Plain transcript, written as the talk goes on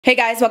Hey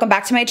guys, welcome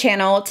back to my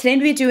channel. Today I'm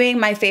going to be doing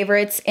my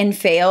favorites and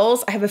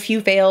fails. I have a few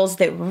fails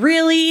that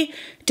really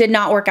did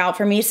not work out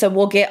for me, so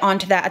we'll get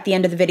onto that at the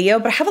end of the video,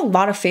 but I have a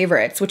lot of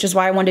favorites, which is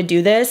why I wanted to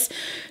do this.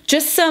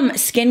 Just some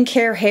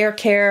skincare, hair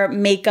care,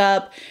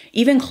 makeup,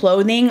 even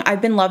clothing. I've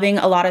been loving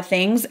a lot of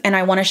things and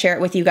I want to share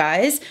it with you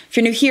guys. If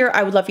you're new here,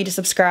 I would love you to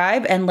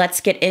subscribe and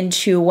let's get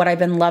into what I've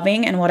been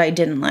loving and what I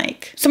didn't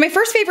like. So my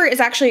first favorite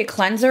is actually a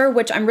cleanser,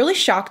 which I'm really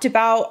shocked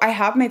about. I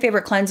have my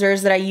favorite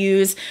cleansers that I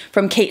use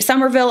from Kate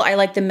Somerville. I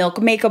like the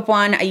Milk Makeup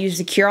one. I use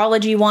the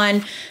Curology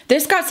one.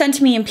 This got sent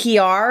to me in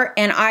PR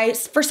and I,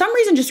 for some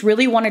reason, just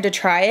really wanted to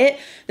try it.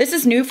 This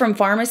is new from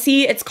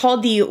Pharmacy. It's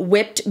called the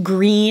Whipped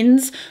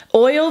Greens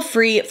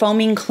Oil-Free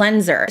Foaming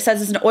Cleanser. It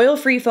says it's an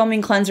oil-free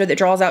foaming cleanser that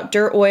draws out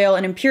dirt, oil,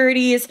 and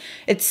impurities.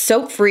 It's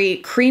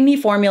soap-free, creamy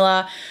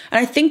formula. And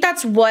I think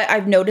that's what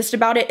I've noticed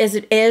about it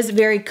is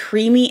very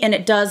creamy and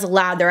it does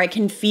lather. I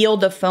can feel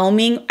the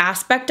foaming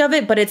aspect of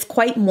it, but it's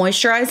quite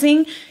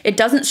moisturizing. It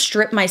doesn't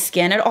strip my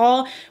skin at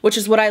all, which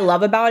is what I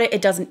love about it.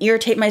 It doesn't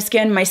irritate my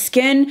skin. My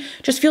skin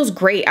just feels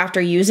great after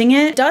using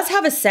it. It does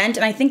have a scent,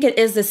 and I think it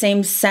is the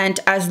same scent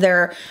as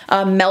their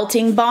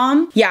melting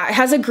balm. Yeah, it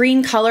has a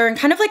green color and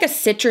kind of like a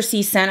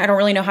citrusy scent. I don't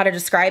really know how to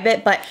describe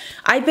it, but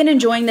I've been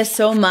enjoying this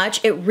so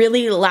much. It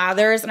really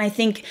lathers, and I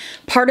think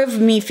part of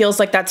me feels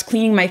like that's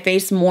cleaning my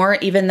face more,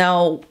 even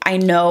though I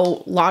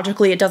know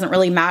logically it doesn't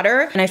really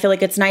matter. And I feel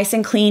like it's nice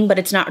and clean, but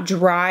it's not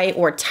dry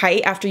or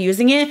tight after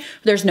using it.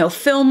 There's no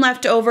film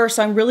left over,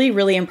 so I'm really,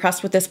 really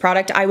impressed with this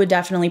product. I would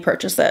definitely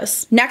purchase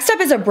this. Next up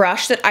is a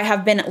brush that I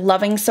have been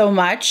loving so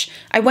much.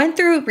 I went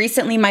through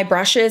recently my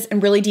brushes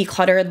and really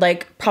decluttered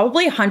like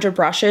probably 100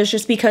 brushes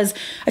just because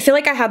I feel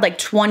like I had like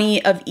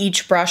 20 of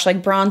each brush,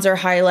 like bronzer,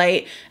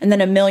 highlight, and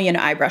then a million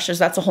eye brushes.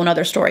 That's a whole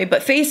nother story.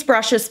 But face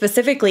brushes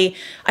specifically,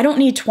 I don't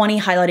need 20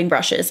 highlighting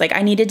brushes. Like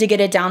I needed to get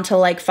it down to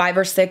like 5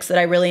 or 6 that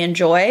I really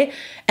enjoy.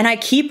 And I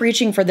keep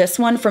reaching for this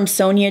one from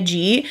Sonia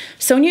G.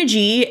 Sonia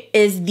G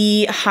is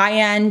the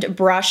high-end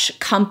brush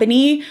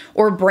company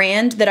or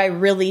brand that I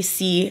really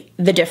see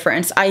the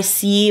difference. I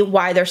see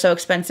why they're so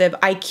expensive.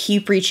 I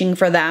keep reaching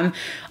for them.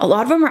 A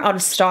lot of them are out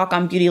of stock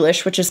on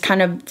Beautylish, which is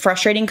kind of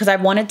frustrating because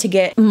I've wanted to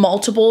get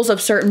multiples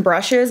of certain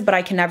brushes, but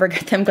I can never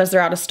get them because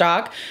they're out of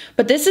stock.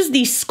 But this is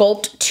the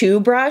Sculpt 2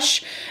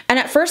 brush. And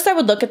at first I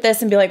would look at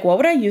this and be like, what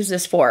would I use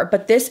this for?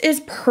 But this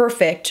is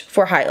perfect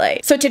for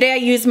highlight. So today I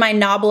used my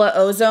Nabla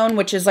Ozone,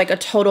 which is like a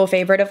total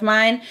favorite of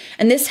mine.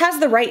 And this has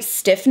the right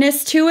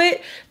stiffness to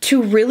it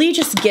to really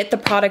just get the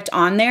product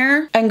on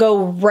there and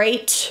go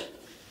right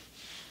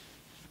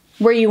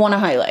where you want to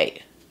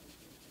highlight.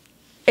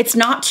 It's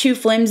not too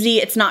flimsy,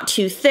 it's not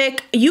too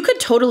thick. You could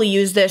totally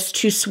use this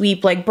to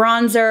sweep like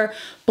bronzer,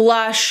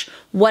 blush,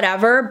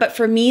 whatever, but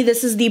for me,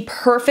 this is the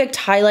perfect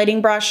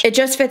highlighting brush. It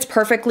just fits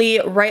perfectly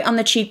right on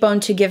the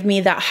cheekbone to give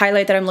me that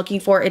highlight that I'm looking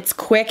for. It's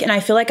quick, and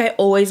I feel like I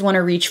always want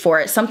to reach for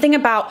it. Something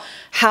about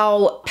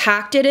how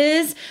packed it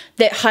is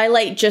that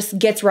highlight just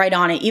gets right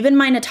on it. Even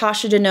my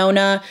Natasha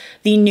Denona,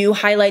 the new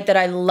highlight that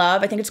I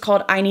love, I think it's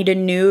called I Need a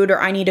Nude or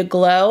I Need a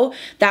Glow.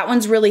 That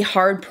one's really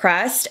hard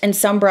pressed, and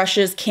some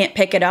brushes can't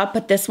pick it up,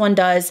 but this one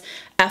does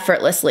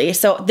effortlessly.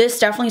 So this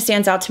definitely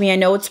stands out to me. I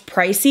know it's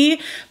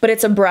pricey, but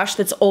it's a brush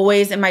that's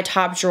always in my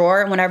top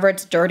drawer, and whenever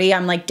it's dirty,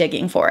 I'm like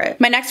digging for it.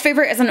 My next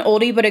favorite is an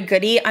oldie but a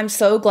goodie. I'm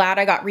so glad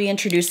I got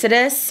reintroduced to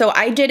this. So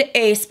I did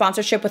a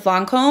sponsorship with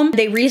Lancome.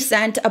 They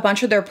resent a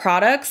bunch of their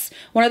products,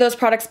 one of those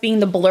products being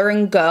the Blur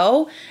and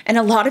Go, and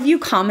a lot of you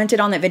commented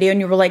on that video and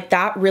you were like,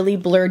 that really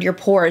blurred your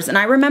pores. And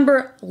I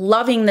remember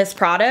loving this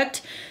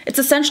product. It's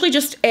essentially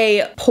just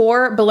a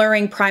pore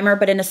blurring primer,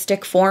 but in a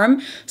stick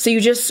form. So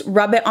you just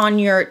rub it on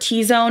your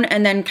T-zone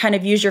and then kind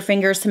of use your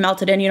fingers to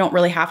melt it in. You don't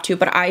really have to,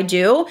 but I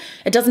do.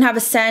 It doesn't have a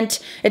scent,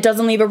 it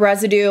doesn't leave a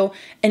residue,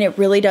 and it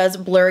really does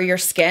blur your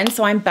skin.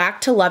 So I'm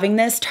back to loving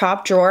this,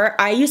 top drawer.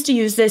 I used to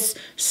use this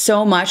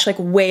so much, like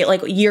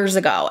years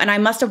ago, and I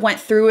must have went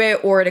through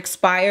it or it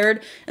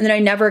expired and then I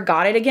never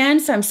got it again.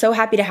 So I'm so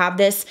happy to have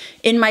this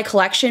in my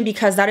collection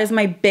because that is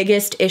my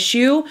biggest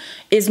issue,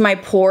 is my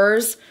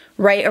pores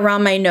right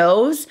around my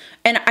nose.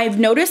 And I've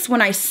noticed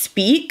when I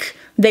speak,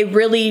 they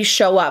really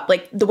show up.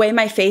 Like the way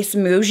my face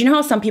moves, you know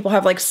how some people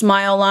have like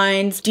smile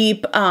lines,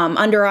 deep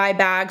under eye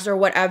bags or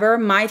whatever?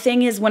 My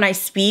thing is when I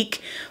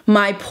speak,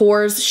 my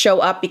pores show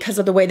up because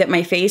of the way that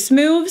my face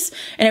moves.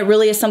 And it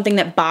really is something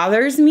that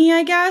bothers me,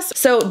 I guess.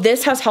 So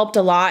this has helped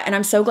a lot, and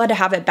I'm so glad to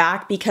have it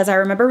back because I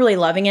remember really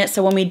loving it.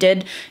 So when we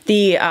did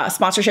the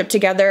sponsorship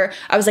together,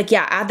 I was like,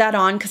 yeah, add that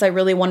on because I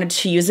really wanted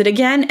to use it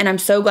again. And I'm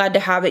so glad to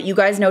have it. You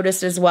guys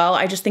noticed as well.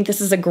 I just think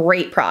this is a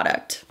great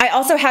product. I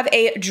also have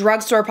a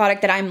drugstore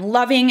product that I'm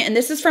loving, and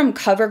this is from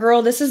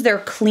CoverGirl. This is their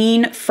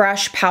Clean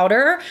Fresh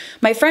Powder.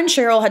 My friend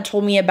Cheryl had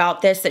told me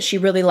about this, that she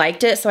really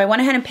liked it, so I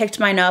went ahead and picked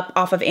mine up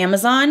off of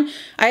Amazon.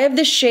 I have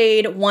the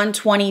shade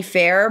 120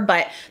 Fair,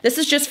 but this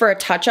is just for a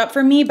touch-up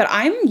for me, but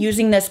I'm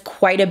using this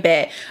quite a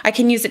bit. I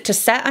can use it to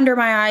set under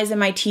my eyes in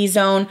my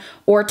T-zone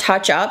or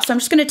touch up, so I'm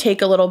just gonna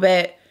take a little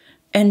bit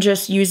and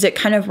just use it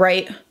kind of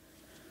right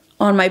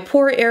on my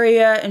pore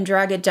area and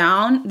drag it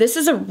down. This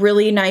is a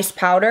really nice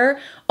powder.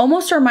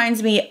 Almost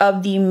reminds me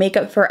of the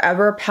Makeup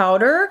Forever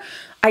powder.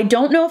 I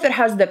don't know if it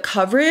has the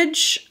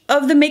coverage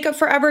of the Makeup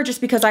Forever just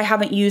because I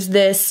haven't used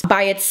this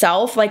by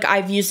itself. Like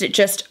I've used it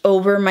just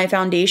over my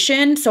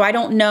foundation. So I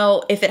don't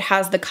know if it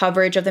has the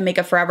coverage of the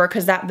Makeup Forever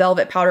because that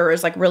velvet powder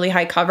is like really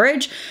high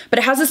coverage, but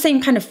it has the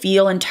same kind of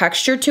feel and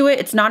texture to it.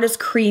 It's not as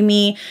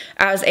creamy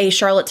as a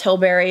Charlotte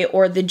Tilbury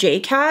or the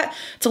J-Cat.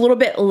 It's a little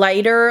bit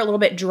lighter, a little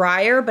bit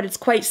drier, but it's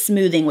quite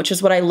smoothing, which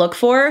is what I look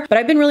for. But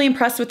I've been really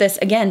impressed with this.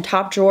 Again,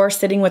 top drawer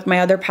sitting with my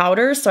other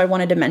powders, so I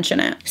wanted to mention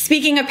it.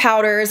 Speaking of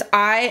powders,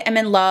 I am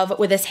in love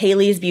with this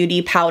Hailey's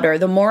Beauty powder.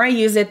 The more I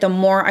use it, the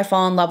more I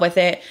fall in love with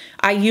it.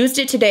 I used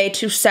it today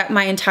to set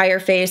my entire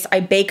face. I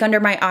bake under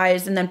my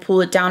eyes and then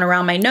pull it down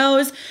around my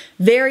nose.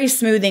 Very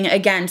smoothing,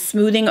 again,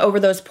 smoothing over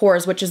those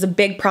pores, which is a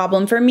big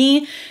problem for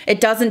me.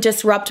 It doesn't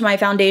disrupt my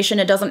foundation.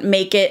 It doesn't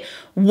make it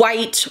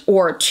white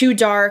or too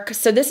dark.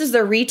 So this is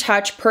the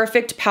Retouch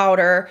Perfecting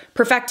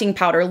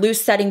Powder,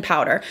 Loose Setting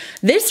Powder.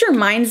 This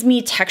reminds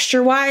me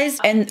texture-wise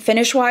and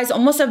finish-wise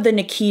almost of the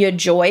Nakia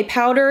Joy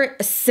powder,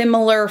 a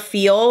similar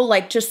feel,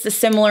 like just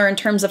similar in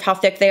terms of how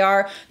thick they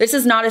are. This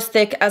is not as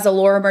thick as a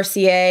Laura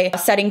Mercier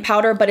setting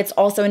powder, but it's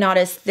also not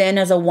as thin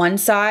as a One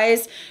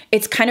Size.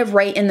 It's kind of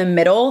right in the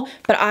middle,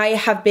 but I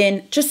have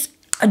been just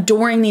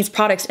adoring these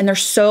products and they're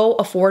so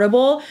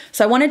affordable.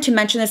 So I wanted to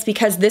mention this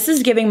because this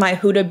is giving my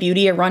Huda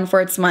Beauty a run for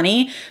its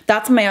money.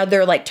 That's my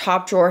other like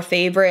top drawer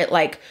favorite,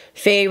 like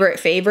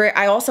favorite.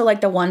 I also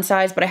like the One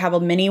Size, but I have a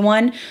mini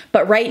one.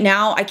 But right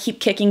now I keep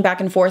kicking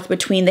back and forth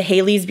between the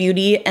Hailey's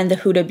Beauty and the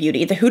Huda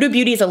Beauty. The Huda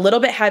Beauty is a little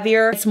bit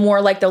heavier. It's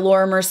more like the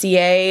Laura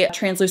Mercier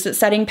translucent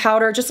setting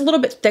powder, just a little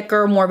bit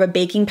thicker, more of a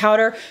baking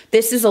powder.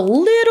 This is a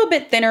little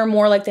bit thinner,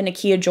 more like the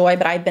Nakia Joy,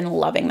 but I've been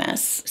loving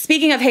this.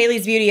 Speaking of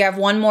Hailey's Beauty, I have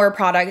one more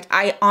product.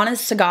 I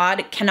honest to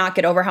God cannot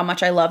get over how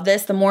much I love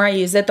this. The more I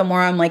use it, the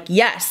more I'm like,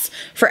 yes,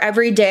 for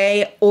every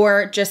day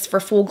or just for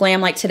full glam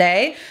like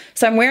today.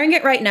 So I'm wearing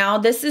it right now.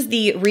 This is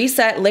the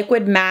Reset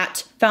Liquid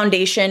Matte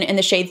Foundation in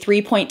the shade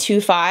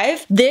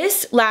 3.25.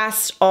 This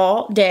lasts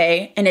all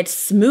day and it's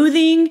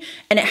smoothing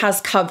and it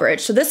has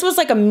coverage. So this was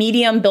like a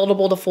medium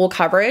buildable to full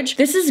coverage.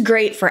 This is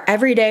great for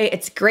every day.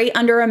 It's great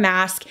under a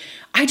mask.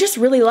 I just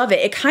really love it.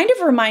 It kind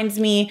of reminds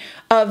me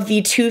of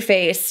the Too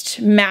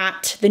Faced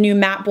matte, the new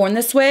matte Born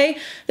This Way.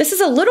 This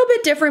is a little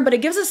bit different, but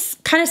it gives us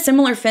kind of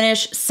similar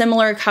finish,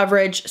 similar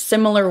coverage,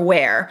 similar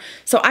wear.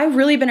 So I've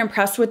really been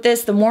impressed with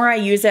this. The more I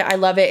use it, I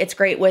love it. It's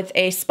great with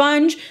a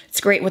sponge.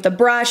 It's great with a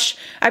brush.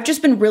 I've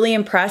just been really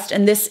impressed.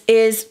 And this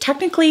is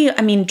technically,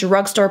 I mean,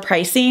 drugstore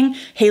pricing,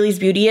 Hailey's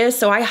Beauty is.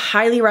 So I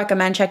highly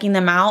recommend checking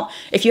them out.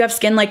 If you have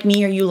skin like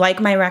me or you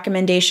like my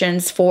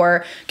recommendations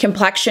for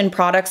complexion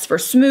products for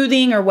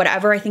smoothing or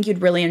whatever, I think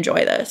you'd really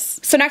enjoy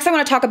this. So next I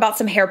want to talk about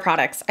some hair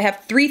products. I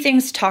have 3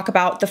 things to talk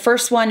about. The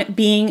first one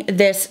being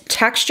this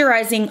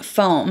texturizing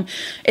foam.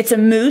 It's a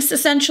mousse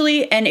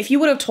essentially, and if you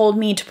would have told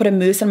me to put a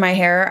mousse in my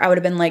hair, I would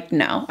have been like,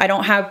 no, I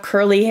don't have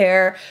curly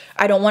hair.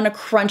 I don't want a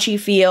crunchy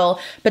feel,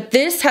 but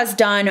this has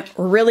done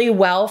really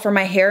well for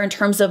my hair in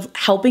terms of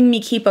helping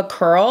me keep a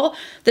curl.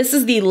 This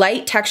is the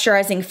Light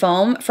Texturizing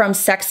Foam from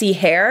Sexy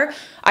Hair.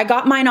 I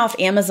got mine off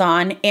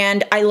Amazon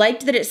and I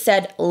liked that it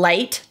said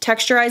light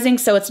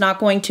texturizing, so it's not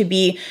going to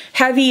be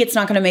heavy, it's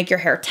not gonna make your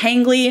hair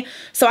tangly.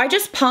 So I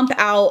just pump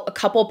out a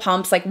couple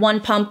pumps, like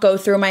one pump go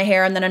through my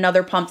hair and then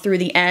another pump through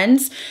the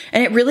ends.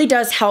 And it really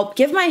does help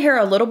give my hair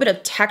a little bit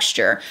of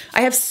texture.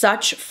 I have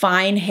such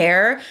fine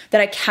hair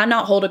that I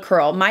cannot hold a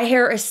curl. My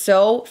hair is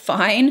so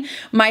fine.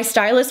 My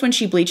stylist, when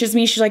she bleaches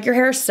me, she's like, your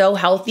hair is so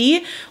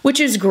healthy, which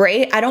is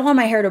great. I don't want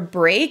my hair to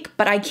break,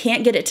 but I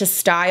can't get it to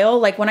style.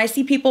 Like when I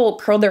see people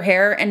curl their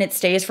hair and it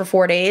stays for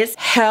 4 days,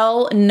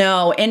 hell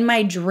no, in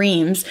my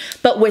dreams.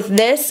 But with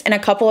this and a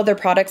couple other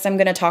products I'm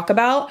gonna talk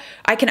about,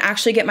 I can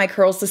actually get my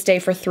curls to stay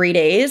for 3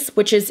 days,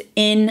 which is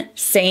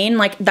insane.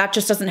 Like that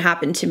just doesn't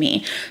happen to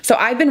me. So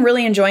I've been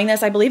really enjoying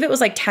this. I believe it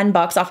was like 10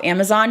 bucks off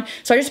Amazon.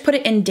 So I just put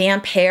it in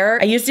damp hair.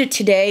 I used it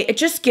today. It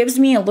just gives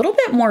me a little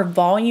bit more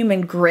volume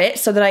and grit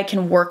so that I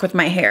can work with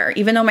my hair.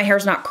 Even though my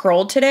hair's not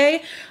curled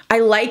today, I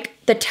like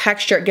the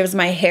texture it gives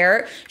my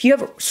hair. If you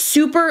have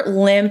super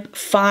limp,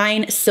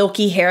 fine,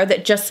 silky hair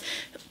that just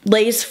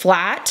lays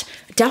flat,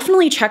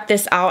 definitely check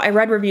this out. I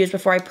read reviews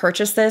before I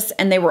purchased this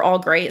and they were all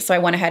great, so I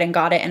went ahead and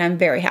got it and I'm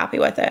very happy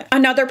with it.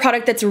 Another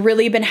product that's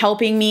really been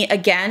helping me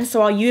again,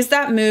 so I'll use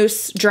that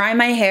mousse, dry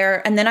my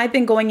hair, and then I've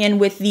been going in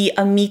with the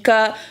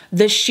Amika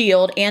The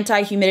Shield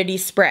Anti-Humidity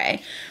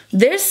Spray.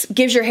 This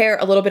gives your hair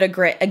a little bit of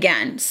grit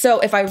again. So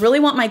if I really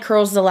want my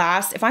curls to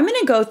last, if I'm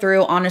gonna go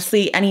through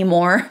honestly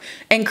anymore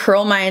and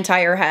curl my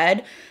entire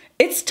head,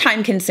 it's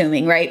time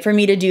consuming, right, for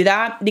me to do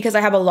that because I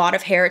have a lot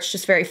of hair, it's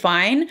just very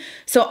fine.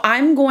 So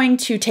I'm going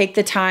to take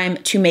the time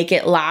to make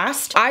it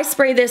last. I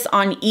spray this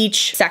on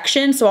each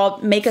section, so I'll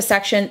make a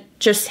section,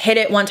 just hit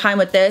it one time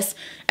with this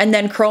and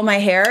then curl my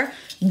hair.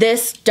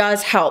 this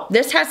does help.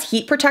 This has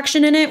heat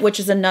protection in it, which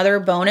is another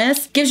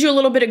bonus. Gives you a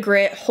little bit of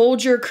grit,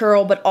 holds your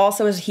curl, but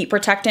also is a heat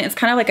protectant. It's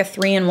kind of like a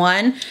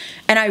 3-in-1.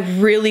 And I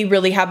really,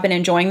 really have been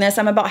enjoying this.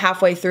 I'm about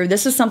halfway through.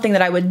 This is something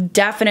that I would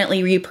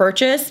definitely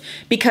repurchase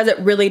because it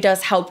really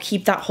does help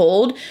keep that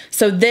hold.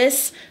 So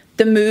this,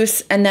 the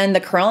mousse, and then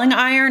the curling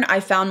iron, I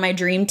found my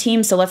dream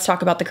team. So let's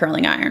talk about the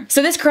curling iron.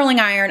 So this curling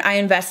iron I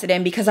invested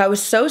in because I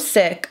was so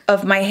sick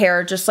of my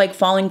hair just like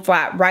falling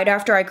flat right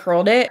after I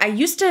curled it. I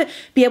used to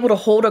be able to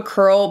hold a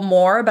curl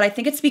more, but I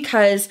think it's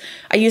because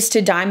I used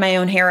to dye my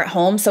own hair at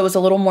home, so it was a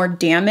little more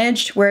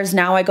damaged, whereas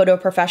now I go to a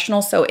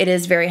professional, so it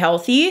is very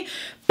healthy.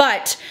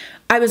 But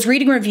I was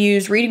reading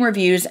reviews,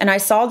 and I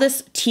saw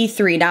this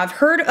T3. Now I've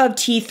heard of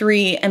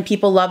T3 and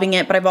people loving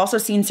it, but I've also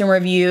seen some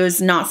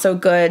reviews not so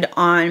good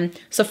on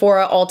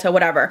Sephora, Ulta,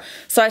 whatever.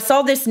 So I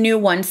saw this new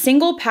one,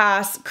 single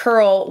pass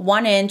curl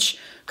 1-inch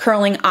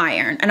curling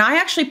iron. And I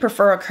actually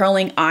prefer a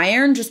curling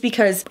iron just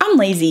because I'm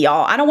lazy,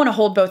 y'all. I don't want to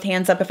hold both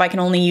hands up if I can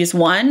only use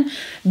one.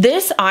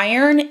 This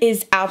iron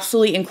is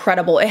absolutely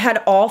incredible. It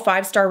had all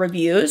 5-star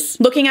reviews.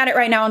 Looking at it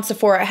right now on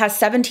Sephora, it has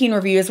 17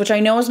 reviews, which I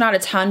know is not a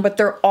ton, but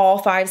they're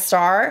all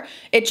 5-star.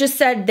 It just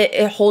said that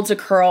it holds a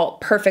curl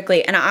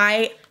perfectly, and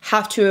I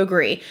have to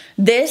agree.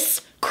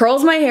 This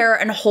curls my hair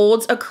and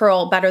holds a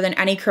curl better than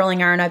any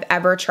curling iron I've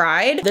ever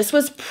tried. This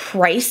was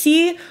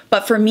pricey,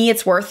 but for me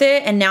it's worth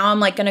it. And now I'm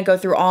like gonna go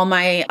through all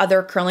my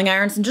other curling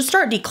irons and just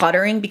start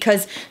decluttering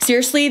because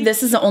seriously,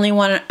 this is the only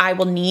one I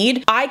will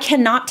need. I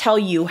cannot tell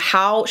you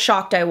how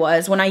shocked I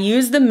was when I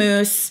used the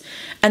mousse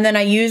and then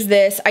I used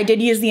this. I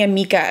did use the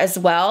Amika as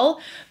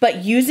well,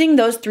 but using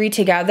those 3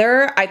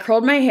 together, I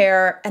curled my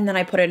hair and then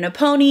I put it in a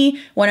pony,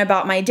 went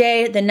about my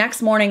day. The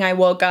next morning I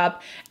woke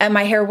up and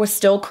my hair was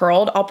still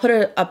curled. I'll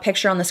put a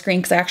picture on the screen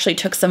because I actually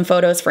took some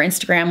photos for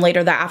Instagram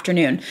later that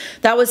afternoon.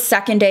 That was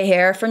 2nd day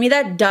hair. For me,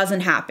 that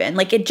doesn't happen.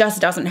 Like, it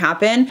just doesn't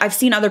happen. I've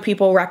seen other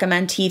people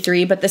recommend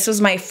T3, but this was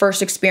my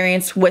first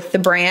experience with the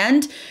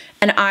brand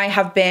and I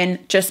have been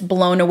just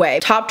blown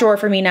away. Top drawer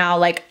for me now.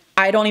 Like,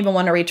 I don't even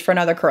want to reach for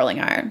another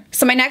curling iron.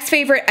 So my next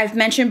favorite I've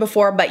mentioned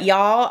before, but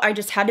y'all, I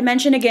just had to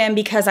mention again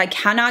because I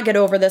cannot get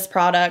over this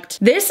product.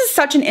 This is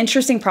such an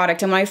interesting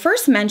product. And when I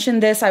first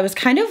mentioned this, I was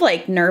kind of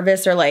like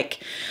nervous or like,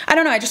 I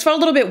don't know, I just felt a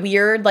little bit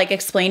weird like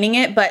explaining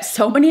it, but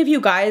so many of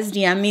you guys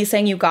DM me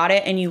saying you got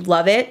it and you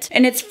love it.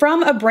 And it's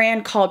from a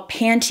brand called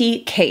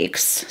Panty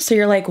Cakes. So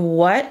you're like,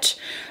 what?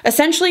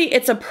 Essentially,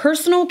 it's a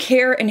personal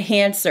care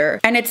enhancer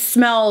and it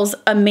smells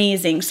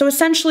amazing. So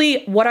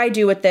essentially what I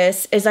do with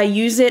this is I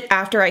use it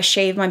after I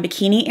shave my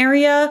bikini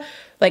area,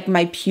 like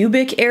my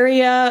pubic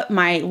area,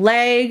 my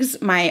legs,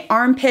 my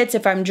armpits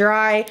if I'm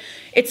dry.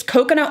 It's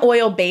coconut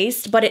oil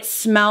based, but it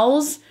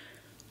smells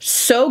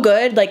so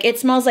good. Like, it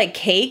smells like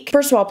cake.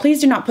 First of all,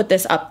 please do not put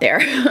this up there.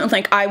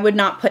 Like, I would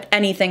not put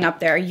anything up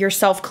there. You're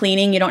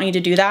self-cleaning, you don't need to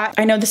do that.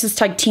 I know this is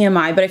like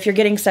TMI, but if you're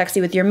getting sexy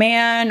with your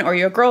man or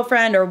your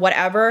girlfriend or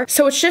whatever.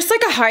 So it's just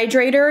like a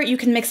hydrator. You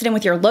can mix it in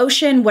with your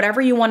lotion,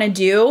 whatever you want to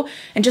do,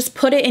 and just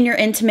put it in your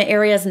intimate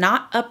areas,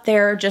 not up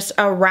there, just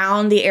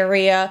around the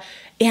area.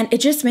 And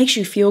it just makes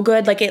you feel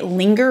good. Like, it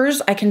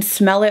lingers. I can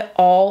smell it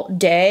all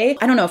day.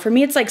 I don't know, for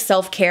me, it's like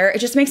self-care. It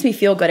just makes me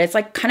feel good. It's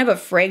like kind of a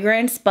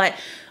fragrance, but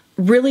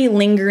really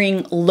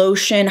lingering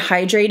lotion,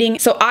 hydrating.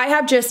 So I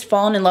have just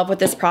fallen in love with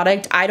this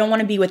product. I don't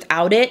want to be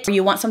without it.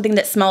 You want something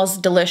that smells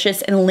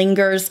delicious and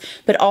lingers,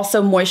 but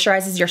also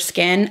moisturizes your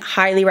skin.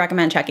 Highly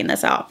recommend checking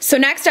this out. So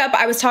next up,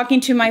 I was talking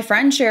to my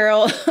friend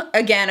Cheryl.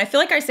 Again, I feel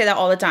like I say that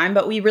all the time,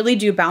 but we really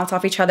do bounce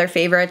off each other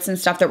favorites and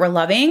stuff that we're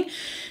loving.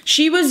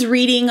 She was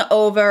reading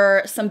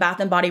over some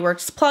Bath & Body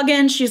Works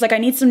plugins. She's like, I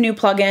need some new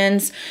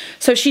plugins.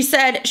 So she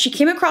said she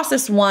came across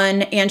this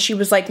one and she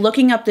was like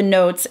looking up the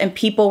notes and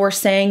people were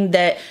saying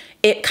that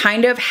it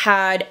kind of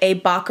had a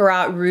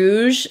Baccarat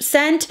Rouge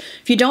scent.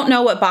 If you don't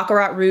know what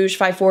Baccarat Rouge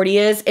 540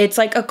 is, it's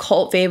like a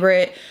cult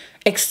favorite,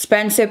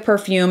 expensive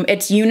perfume.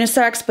 It's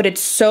unisex, but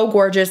it's so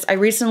gorgeous. I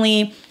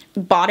recently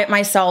bought it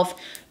myself.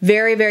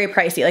 Very, very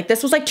pricey. Like,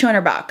 this was like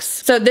 200 bucks.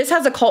 So this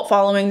has a cult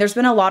following. There's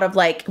been a lot of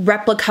like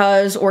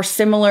replicas or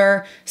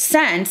similar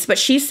scents, but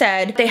she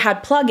said they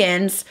had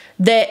plugins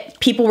that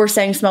people were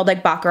saying smelled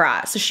like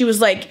Baccarat. So she was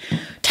like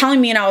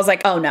telling me and I was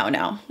like, oh no,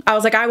 no. I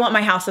was like, I want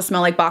my house to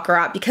smell like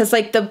Baccarat because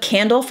like the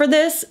candle for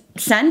this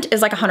scent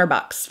is like 100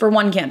 bucks for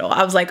one candle.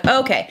 I was like,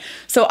 okay.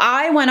 So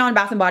I went on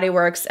Bath & Body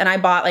Works and I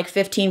bought like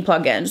 15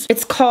 plugins.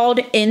 It's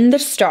called In the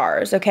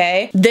Stars,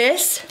 okay?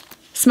 This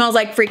smells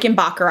like freaking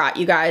Baccarat,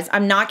 you guys.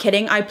 I'm not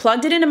kidding. I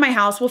plugged it into my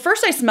house. Well,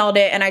 first I smelled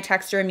it and I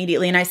texted her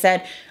immediately and I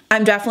said,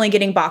 I'm definitely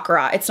getting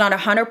Baccarat. It's not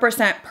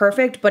 100%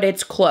 perfect, but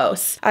it's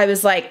close. I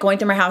was like going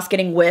through my house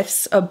getting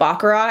whiffs of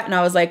Baccarat and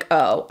I was like,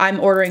 oh, I'm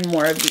ordering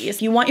more of these.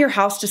 If you want your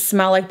house to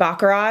smell like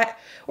Baccarat,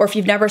 or if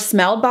you've never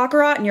smelled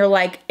Baccarat and you're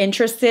like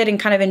interested and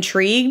kind of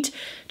intrigued,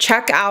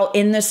 check out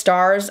In the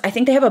Stars. I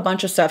think they have a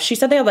bunch of stuff. She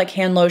said they have like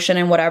hand lotion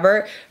and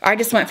whatever. I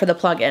just went for the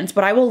plugins,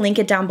 but I will link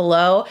it down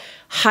below.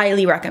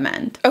 Highly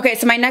recommend. Okay,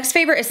 so my next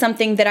favorite is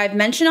something that I've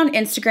mentioned on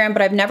Instagram,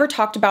 but I've never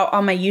talked about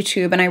on my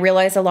YouTube, and I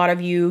realize a lot of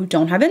you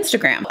don't have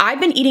Instagram. I've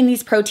been eating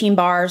these protein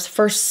bars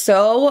for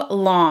so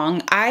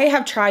long. I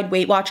have tried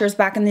Weight Watchers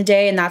back in the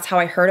day, and that's how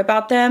I heard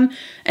about them.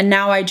 And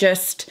now I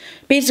just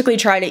basically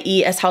try to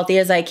eat as healthy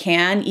as I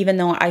can, even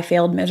though I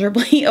failed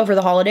miserably over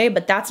the holiday,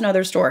 but that's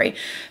another story.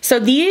 So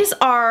these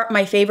are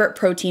my favorite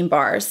protein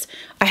bars.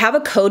 I have a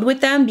code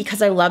with them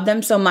because I love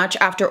them so much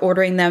after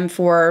ordering them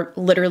for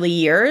literally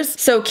years.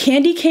 So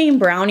Candy Cane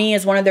Brownie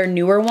is one of their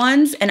newer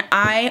ones, and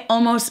I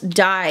almost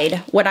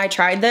died when I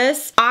tried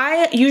this.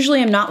 I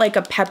usually am not like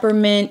a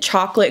peppermint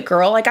chocolate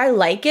girl. Like, I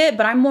like it,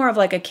 but I'm more of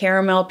like a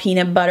caramel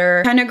peanut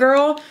butter kind of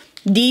girl.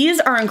 These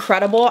are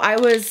incredible. I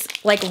was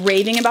like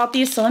raving about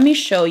these, so let me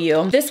show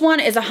you. This one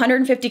is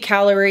 150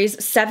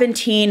 calories,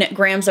 17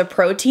 grams of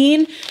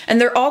protein, and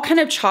they're all kind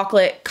of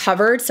chocolate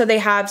covered. So they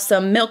have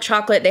some milk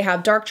chocolate, they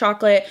have dark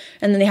chocolate,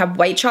 and then they have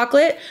white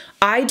chocolate.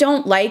 I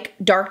don't like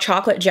dark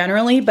chocolate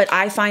generally, but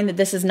I find that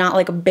this is not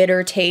like a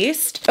bitter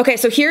taste. Okay,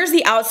 so here's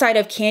the outside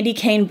of Candy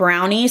Cane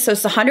Brownie. So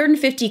it's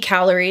 150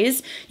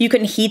 calories. You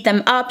can heat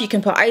them up, you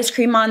can put ice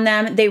cream on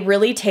them. They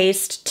really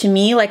taste, to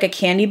me, like a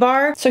candy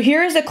bar. So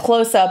here's a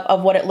close-up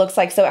of what it looks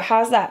like. So it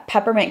has that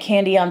peppermint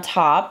candy on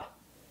top,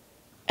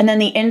 and then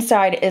the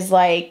inside is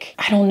like,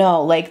 I don't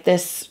know, like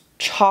this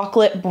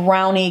chocolate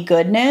brownie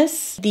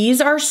goodness. These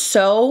are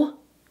so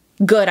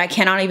good, I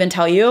cannot even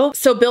tell you.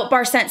 So Built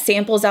Bar sent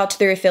samples out to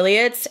their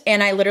affiliates,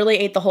 and I literally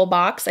ate the whole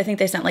box. I think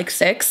they sent like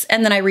 6,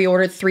 and then I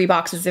reordered 3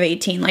 boxes of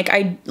 18. Like,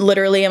 I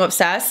literally am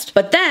obsessed.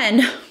 But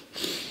then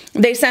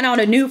they sent out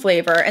a new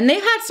flavor, and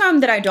they've had some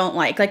that I don't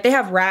like. Like, they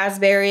have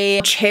raspberry,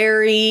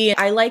 cherry.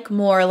 I like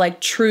more like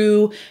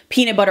true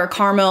peanut butter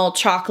caramel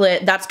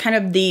chocolate. That's kind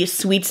of the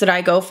sweets that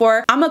I go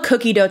for. I'm a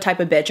cookie dough type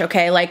of bitch,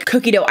 okay? Like,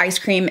 cookie dough ice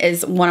cream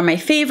is one of my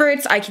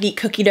favorites. I could eat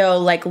cookie dough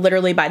like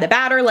literally by the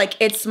batter. Like,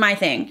 it's my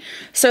thing.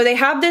 So they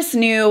have this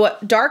new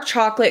dark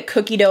chocolate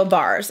cookie dough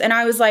bars, and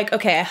I was like,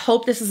 okay, I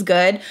hope this is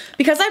good,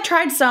 because I've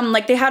tried some.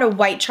 Like, they had a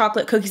white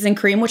chocolate cookies and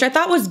cream, which I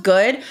thought was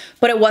good,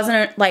 but it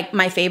wasn't like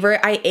my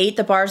favorite. I ate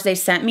the bars they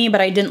sent me,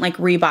 but I didn't like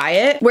rebuy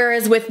it.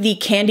 Whereas with the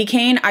candy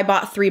cane, I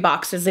bought 3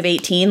 boxes of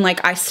 18.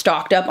 Like, I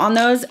stocked up on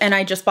those, and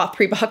I just bought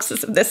 3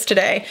 boxes of this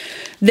today.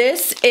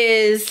 This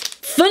is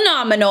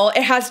phenomenal.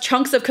 It has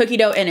chunks of cookie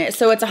dough in it.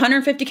 So it's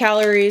 150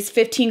 calories,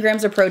 15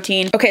 grams of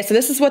protein. Okay, so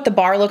this is what the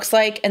bar looks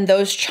like, and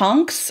those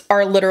chunks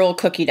are literal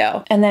cookie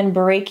dough. And then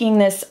breaking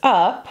this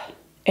up,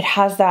 it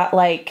has that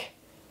like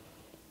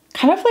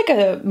kind of like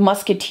a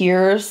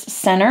Musketeers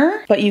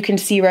center, but you can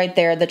see right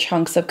there the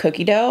chunks of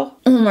cookie dough.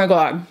 Oh my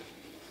God.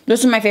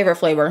 This is my favorite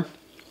flavor.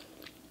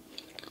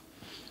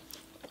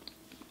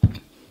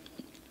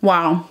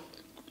 Wow.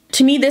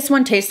 To me, this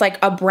one tastes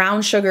like a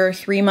brown sugar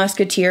 3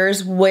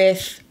 Musketeers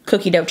with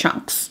cookie dough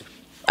chunks.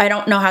 I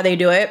don't know how they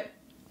do it.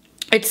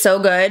 It's so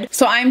good.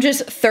 So I'm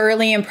just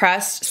thoroughly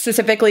impressed,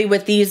 specifically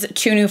with these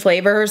 2 new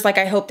flavors. Like,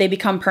 I hope they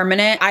become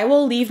permanent. I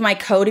will leave my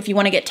code if you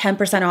want to get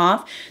 10%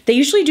 off. They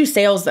usually do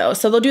sales though.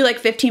 So they'll do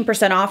like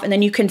 15% off, and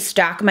then you can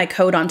stack my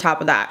code on top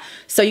of that.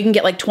 So you can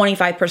get like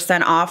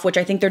 25% off, which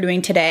I think they're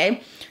doing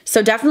today.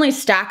 So definitely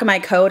stack my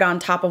code on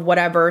top of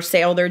whatever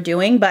sale they're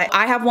doing. But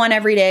I have one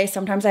every day.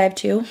 Sometimes I have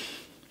 2.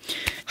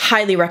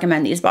 Highly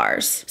recommend these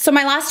bars. So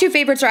my last 2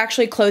 favorites are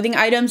actually clothing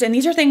items, and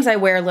these are things I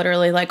wear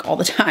literally like all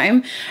the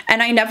time.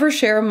 And I never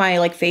share my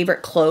like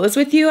favorite clothes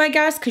with you, I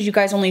guess, because you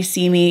guys only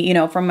see me, you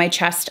know, from my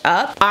chest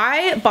up.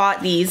 I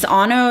bought these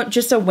on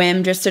just a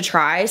whim, just to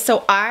try.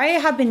 So I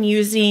have been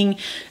using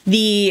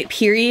the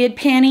period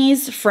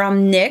panties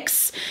from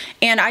NYX,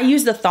 and I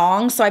use the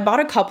thongs. So I bought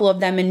a couple of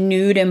them in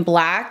nude and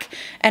black,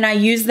 and I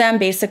use them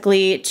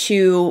basically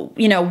to,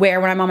 you know, wear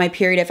when I'm on my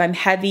period if I'm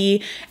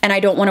heavy and I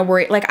don't want to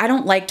worry. Like, I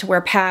don't like to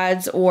wear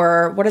pads,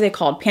 or what are they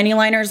called? Panty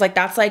liners. Like,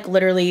 that's like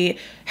literally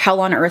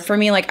hell on earth for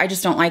me. Like, I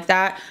just don't like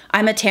that.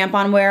 I'm a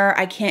tampon wearer.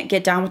 I can't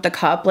get down with the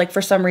cup. Like,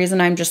 for some reason,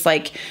 I'm just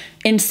like,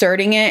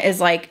 inserting it is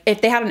like,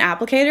 if they had an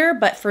applicator,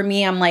 but for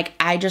me, I'm like,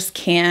 I just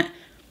can't,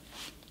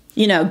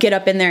 you know, get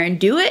up in there and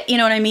do it. You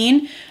know what I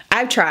mean?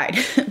 I've tried,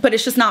 but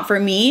it's just not for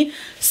me.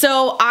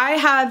 So I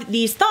have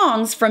these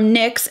thongs from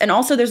NYX, and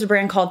also there's a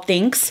brand called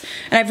Thinx,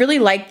 and I've really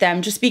liked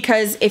them just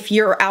because if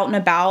you're out and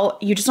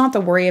about, you just don't have to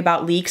worry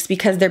about leaks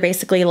because they're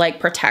basically like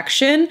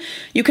protection.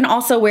 You can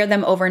also wear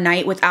them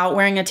overnight without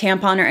wearing a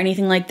tampon or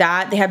anything like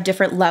that. They have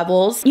different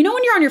levels. You know,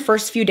 when you're on your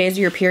first few days of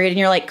your period and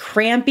you're like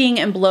cramping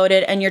and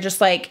bloated and you're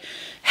just like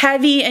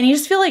heavy and you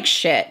just feel like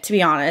shit, to be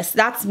honest.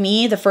 That's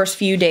me the first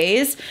few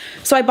days.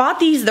 So I bought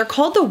these. They're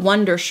called the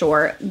Wonder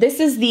Short. This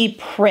is the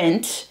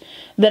print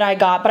that I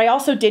got, but I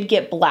also did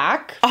get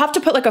black. I'll have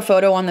to put like a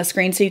photo on the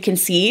screen so you can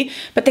see,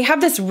 but they have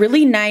this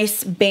really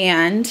nice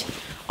band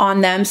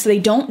on them so they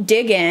don't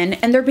dig in,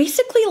 and they're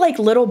basically like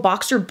little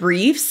boxer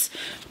briefs,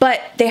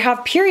 but they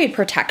have period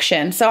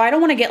protection. So I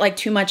don't want to get like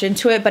too much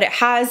into it, but it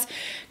has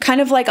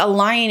kind of like a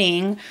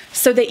lining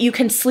so that you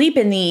can sleep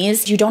in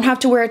these. You don't have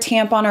to wear a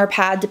tampon or a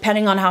pad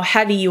depending on how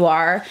heavy you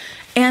are,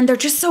 and they're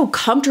just so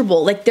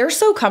comfortable. Like, they're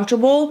so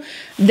comfortable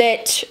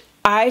that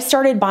I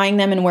started buying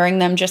them and wearing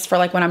them just for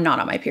like when I'm not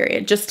on my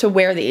period, just to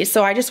wear these.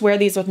 So I just wear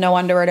these with no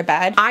underwear to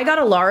bed. I got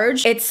a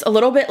large. It's a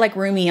little bit like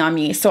roomy on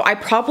me, so I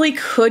probably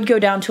could go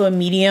down to a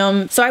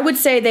medium. So I would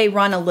say they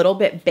run a little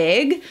bit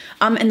big,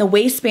 and the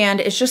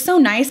waistband is just so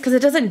nice because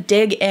it doesn't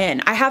dig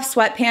in. I have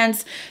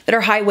sweatpants that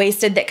are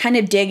high-waisted that kind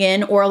of dig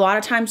in, or a lot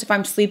of times if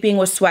I'm sleeping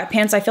with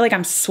sweatpants, I feel like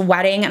I'm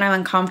sweating and I'm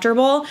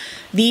uncomfortable.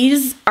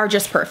 These are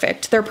just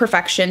perfect. They're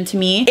perfection to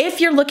me. If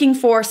you're looking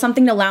for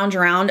something to lounge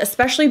around,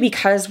 especially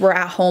because we're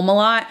at home a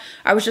lot,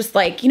 I was just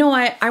like, you know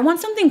what? I want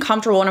something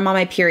comfortable when I'm on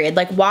my period.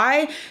 Like,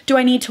 why do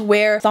I need to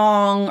wear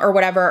thong or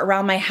whatever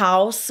around my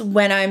house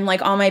when I'm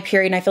like on my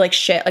period and I feel like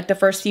shit like the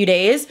first few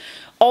days?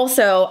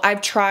 Also,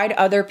 I've tried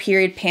other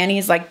period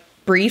panties like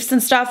briefs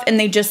and stuff, and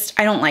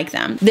I don't like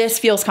them. This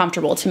feels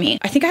comfortable to me.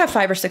 I think I have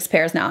 5 or 6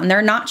 pairs now, and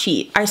they're not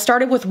cheap. I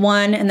started with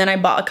one, and then I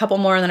bought a couple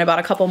more, and then I bought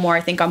a couple more, I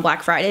think on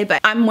Black Friday,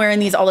 but I'm wearing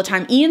these all the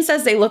time. Ian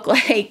says they look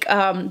like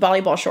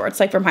volleyball shorts,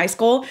 like from high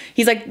school.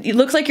 He's like, it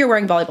looks like you're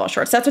wearing volleyball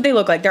shorts. That's what they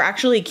look like. They're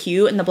actually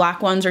cute, and the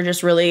black ones are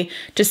just really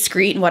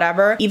discreet and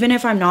whatever. Even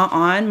if I'm not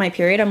on my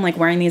period, I'm like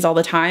wearing these all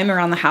the time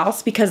around the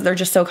house because they're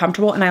just so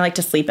comfortable, and I like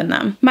to sleep in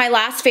them. My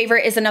last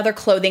favorite is another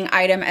clothing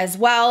item as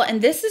well,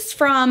 and this is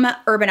from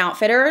Urban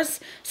Outfitters.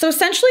 So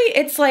essentially,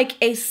 it's like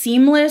a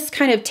seamless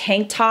kind of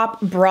tank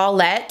top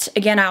bralette.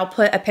 Again, I'll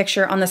put a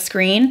picture on the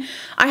screen.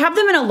 I have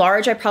them in a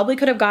large. I probably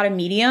could have got a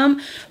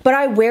medium, but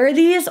I wear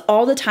these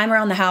all the time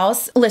around the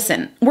house.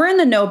 Listen, we're in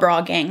the no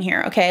bra gang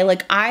here, okay?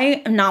 Like,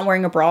 I am not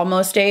wearing a bra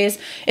most days.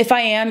 If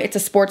I am, it's a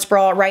sports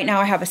bra. Right now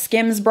I have a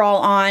Skims bra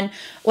on.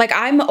 Like,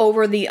 I'm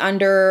over the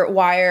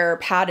underwire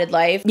padded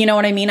life. You know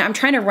what I mean? I'm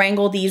trying to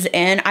wrangle these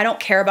in. I don't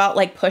care about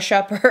like push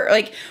up or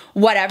like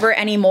whatever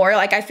anymore.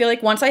 Like, I feel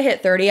like once I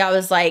hit 30, I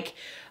was like,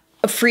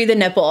 free the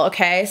nipple,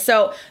 okay?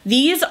 So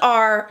these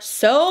are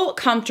so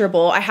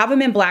comfortable. I have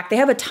them in black. They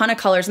have a ton of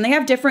colors, and they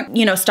have different,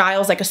 you know,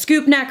 styles, like a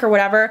scoop neck or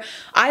whatever.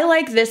 I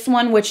like this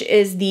one, which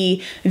is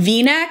the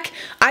V-neck.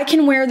 I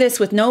can wear this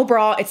with no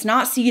bra. It's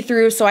not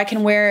see-through, so I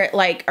can wear it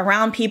like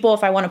around people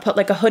if I want to put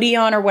like a hoodie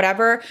on or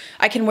whatever.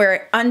 I can wear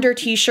it under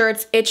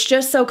t-shirts. It's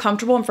just so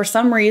comfortable, and for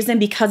some reason,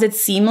 because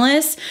it's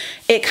seamless,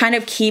 it kind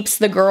of keeps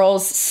the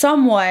girls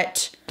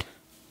somewhat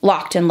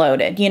locked and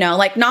loaded, you know,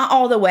 like not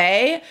all the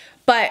way,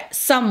 but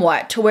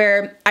somewhat, to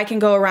where I can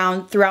go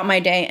around throughout my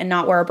day and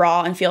not wear a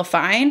bra and feel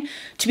fine.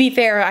 To be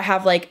fair, I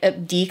have like a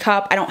D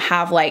cup. I don't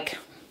have like,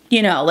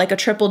 you know, like a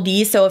triple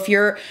D. So if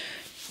you're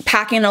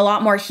packing a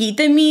lot more heat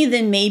than me,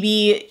 then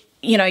maybe,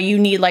 you know, you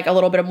need like a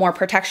little bit of more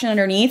protection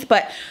underneath.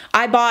 But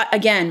I bought,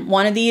 again,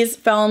 one of these,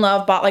 fell in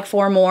love, bought like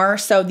 4 more.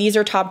 So these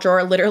are top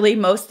drawer literally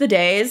most of the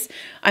days.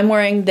 I'm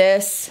wearing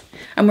this,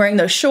 I'm wearing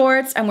those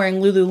shorts, I'm wearing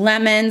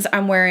Lululemons,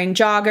 I'm wearing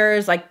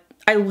joggers, like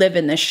I live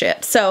in this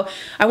shit. So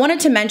I wanted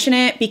to mention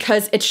it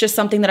because it's just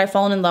something that I've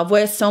fallen in love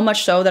with, so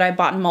much so that I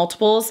bought in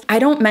multiples. I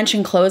don't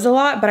mention clothes a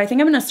lot, but I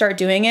think I'm gonna start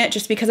doing it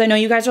just because I know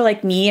you guys are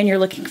like me and you're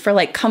looking for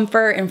like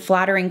comfort and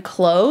flattering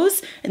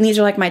clothes, and these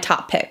are like my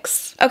top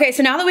picks. Okay,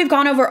 so now that we've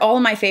gone over all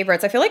of my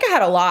favorites, I feel like I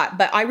had a lot,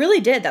 but I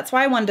really did. That's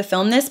why I wanted to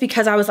film this,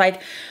 because I was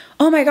like,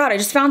 oh my God, I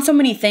just found so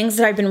many things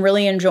that I've been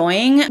really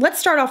enjoying. Let's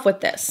start off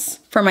with this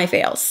for my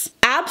fails.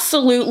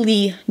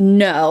 Absolutely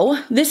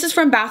no. This is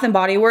from Bath &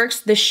 Body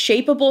Works, the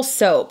Shapeable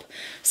Soap.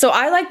 So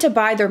I like to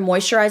buy their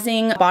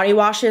moisturizing body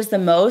washes the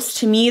most.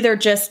 To me, they're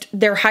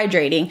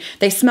hydrating.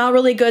 They smell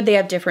really good. They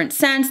have different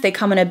scents. They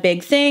come in a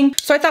big thing.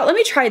 So I thought, let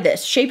me try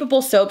this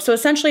Shapeable Soap. So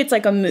essentially it's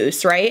like a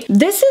mousse, right?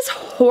 This is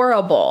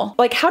horrible.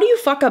 Like, how do you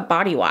fuck up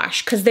body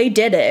wash? Because they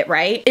did it,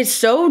 right? It's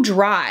so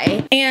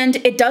dry and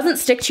it doesn't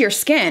stick to your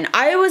skin.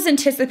 I was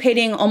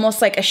anticipating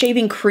almost like a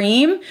shaving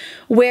cream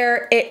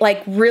where it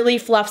like really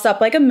fluffs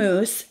up like a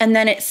mousse and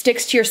then it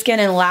sticks to your skin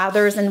and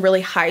lathers and really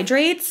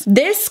hydrates.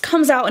 This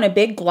comes out in a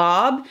big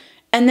glob,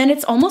 and then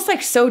it's almost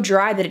like so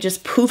dry that it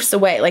just poofs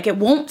away. Like, it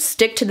won't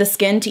stick to the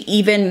skin to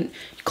even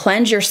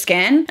cleanse your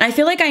skin. And I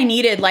feel like I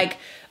needed like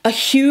a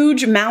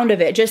huge amount of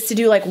it just to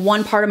do like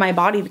one part of my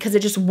body because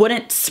it just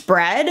wouldn't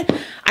spread.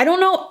 I don't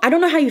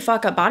know how you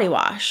fuck up body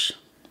wash.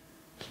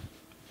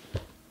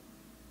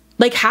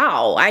 Like,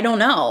 how? I don't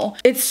know.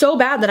 It's so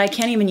bad that I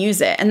can't even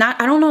use it. And that,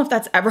 I don't know if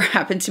that's ever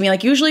happened to me.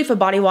 Like, usually if a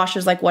body wash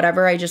is like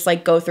whatever, I just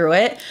like go through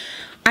it.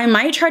 I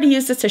might try to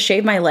use this to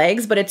shave my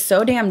legs, but it's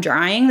so damn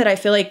drying that I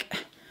feel like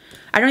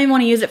I don't even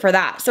want to use it for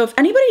that. So if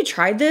anybody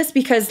tried this,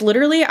 because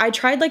literally I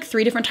tried like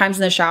 3 different times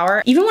in the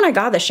shower. Even when I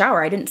got out of the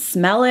shower, I didn't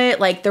smell it.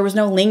 Like, there was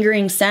no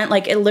lingering scent.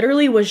 Like, it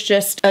literally was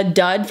just a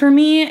dud for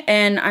me,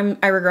 and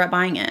I regret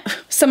buying it.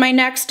 So my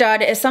next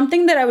dud is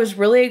something that I was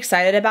really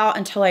excited about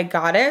until I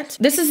got it.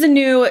 This is the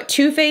new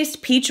Too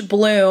Faced Peach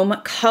Bloom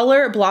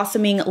Color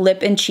Blossoming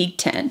Lip and Cheek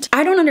Tint.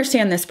 I don't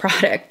understand this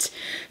product.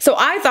 So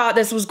I thought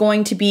this was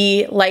going to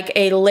be like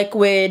a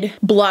liquid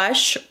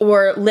blush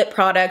or lip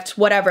product,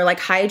 whatever, like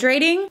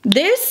hydrating.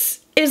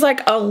 This is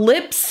like a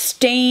lip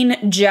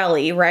stain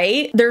jelly,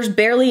 right? There's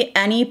barely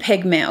any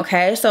pigment,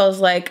 okay? So I was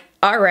like,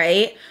 all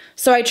right.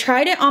 So I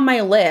tried it on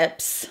my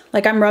lips,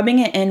 like I'm rubbing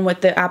it in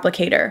with the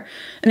applicator,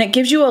 and it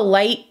gives you a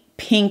light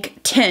pink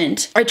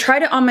tint. I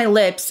tried it on my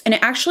lips and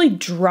it actually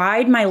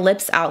dried my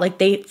lips out. Like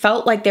they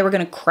felt like they were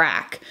gonna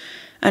crack.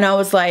 And I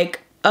was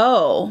like,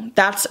 oh,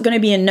 that's gonna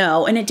be a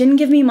no. And it didn't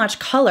give me much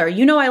color.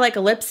 You know I like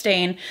a lip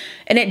stain,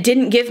 and it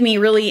didn't give me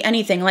really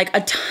anything, like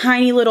a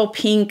tiny little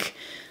pink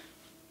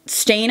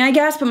stain, I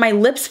guess, but my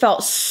lips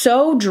felt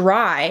so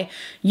dry.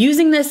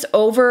 Using this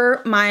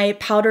over my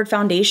powdered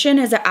foundation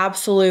is an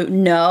absolute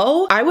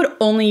no. I would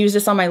only use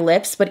this on my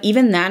lips, but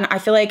even then, I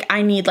feel like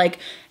I need like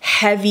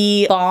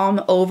heavy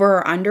balm over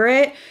or under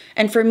it.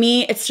 And for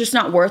me, it's just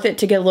not worth it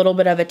to get a little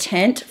bit of a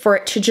tint for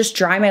it to just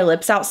dry my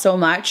lips out so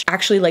much.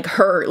 Actually like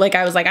hurt. Like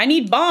I was like, I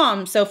need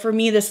balm. So for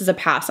me, this is a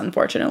pass,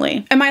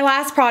 unfortunately. And my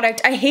last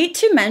product, I hate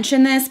to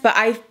mention this, but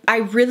I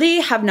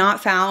really have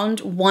not found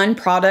one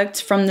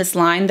product from this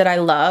line that I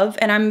love.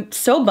 And I'm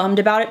so bummed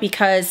about it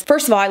because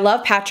first of all, I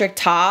love Patrick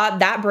Ta.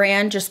 That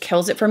brand just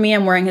kills it for me.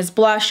 I'm wearing his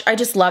blush. I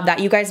just love that.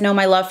 You guys know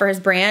my love for his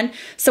brand.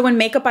 So when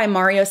Makeup by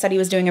Mario said he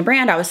was doing a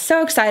brand, I was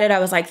so excited. I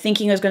was like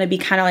thinking it was going to be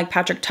kind of like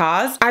Patrick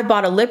Ta's. I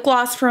bought a lip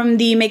gloss from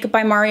the Makeup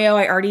by Mario.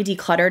 I already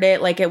decluttered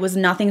it. Like it was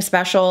nothing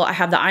special. I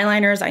have the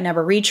eyeliners I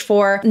never reach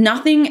for.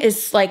 Nothing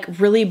is like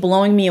really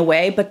blowing me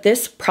away, but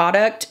this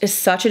product is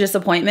such a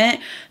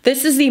disappointment.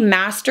 This is the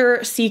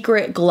Master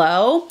Secret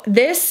Glow.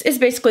 This is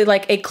basically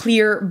like a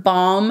clear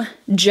balm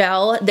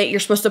gel that you're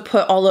supposed to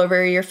put all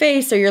over your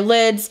face or your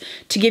lids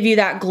to give you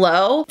that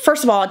glow.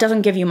 First of all, it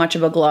doesn't give you much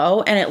of a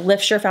glow and it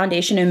lifts your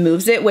foundation and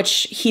moves it,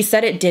 which he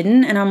said it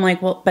didn't. And I'm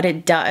like, well, but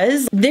it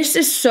does. This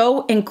is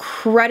so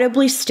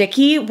incredibly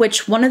sticky,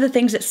 which one of the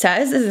things it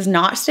says is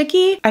not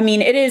sticky. I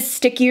mean, it is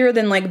stickier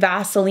than like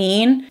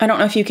Vaseline. I don't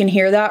know if you can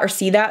hear that or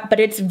see that, but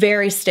it's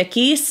very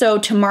sticky. So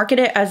to market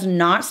it as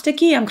not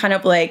sticky, I'm kind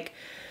of like,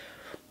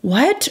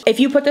 what? If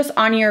you put this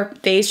on your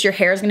face, your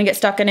hair is gonna get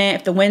stuck in it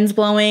if the wind's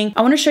blowing.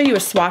 I wanna show you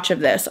a swatch of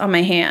this on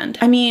my hand.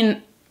 I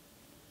mean,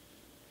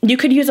 you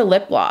could use a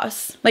lip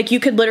gloss. Like you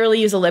could literally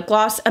use a lip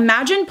gloss.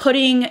 Imagine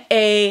putting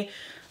a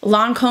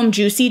Lancome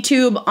Juicy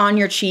Tube on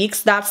your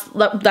cheeks. That's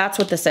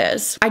what this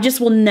is. I just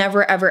will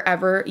never, ever,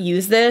 ever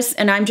use this.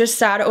 And I'm just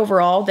sad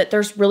overall that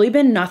there's really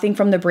been nothing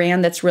from the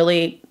brand that's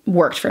really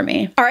worked for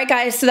me. All right,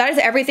 guys, so that is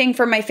everything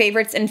for my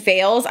favorites and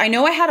fails. I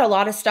know I had a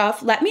lot of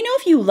stuff. Let me know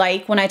if you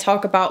like when I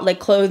talk about like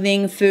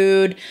clothing,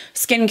 food,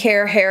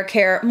 skincare, hair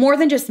care, more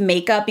than just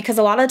makeup, because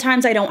a lot of the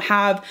times I don't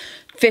have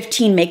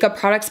 15 makeup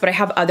products, but I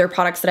have other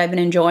products that I've been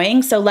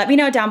enjoying. So let me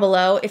know down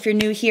below. If you're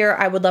new here,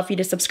 I would love for you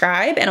to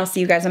subscribe, and I'll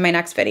see you guys in my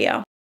next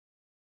video.